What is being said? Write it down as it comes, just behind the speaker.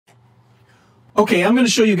Okay, I'm going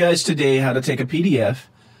to show you guys today how to take a PDF,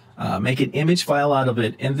 make an image file out of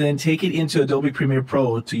it, and then take it into Adobe Premiere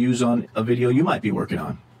Pro to use on a video you might be working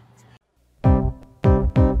on.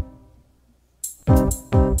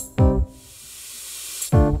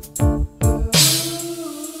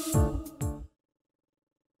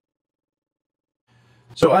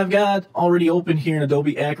 So I've got already open here in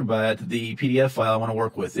Adobe Acrobat the PDF file I want to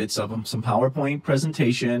work with. It's of some PowerPoint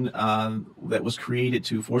presentation that was created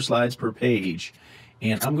to 4 slides per page.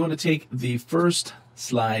 And I'm going to take the first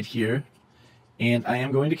slide here and I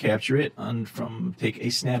am going to capture it take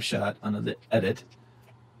a snapshot under the edit.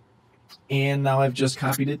 And now I've just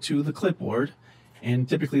copied it to the clipboard. And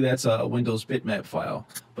typically that's a Windows bitmap file.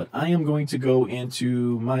 But I am going to go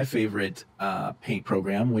into my favorite paint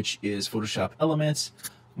program, which is Photoshop Elements.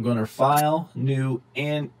 I'm going to File, New,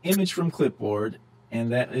 and Image from Clipboard.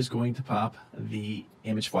 And that is going to pop the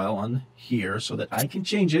image file on here so that I can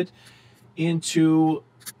change it into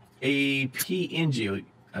a PNG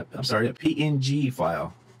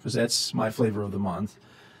file, because that's my flavor of the month.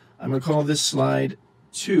 I'm going to call this slide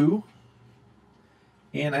 2.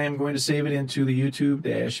 And I am going to save it into the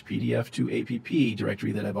YouTube-PDF2app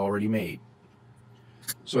directory that I've already made.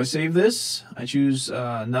 So I save this, I choose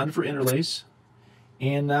none for interlace,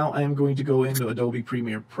 and now I am going to go into Adobe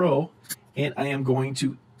Premiere Pro, and I am going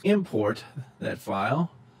to import that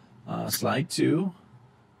file, slide 2,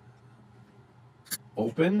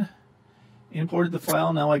 open, imported the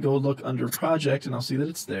file. Now I go look under Project, and I'll see that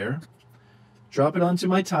it's there. Drop it onto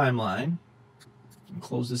my timeline.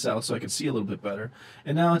 Close this out so I can see a little bit better.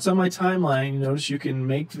 And now it's on my timeline. You notice you can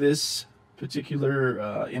make this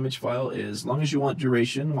particular image file as long as you want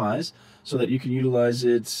duration wise, so that you can utilize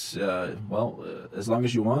it as long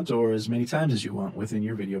as you want or as many times as you want within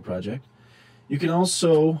your video project. You can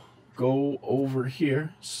also go over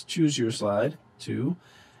here, choose your slide 2,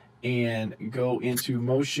 and go into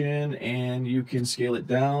motion, and you can scale it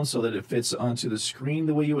down so that it fits onto the screen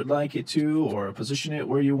the way you would like it to, or position it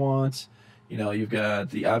where you want. You know, you've got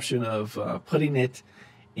the option of putting it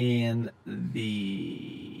in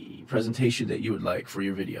the presentation that you would like for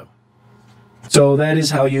your video. So that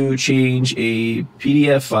is how you change a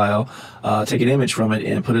PDF file, take an image from it,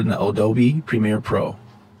 and put it in Adobe Premiere Pro.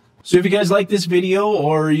 So if you guys like this video,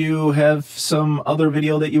 or you have some other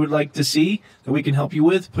video that you would like to see that we can help you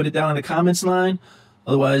with, put it down in the comments line.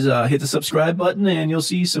 Otherwise, hit the subscribe button and you'll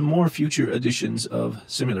see some more future editions of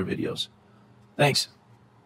similar videos. Thanks.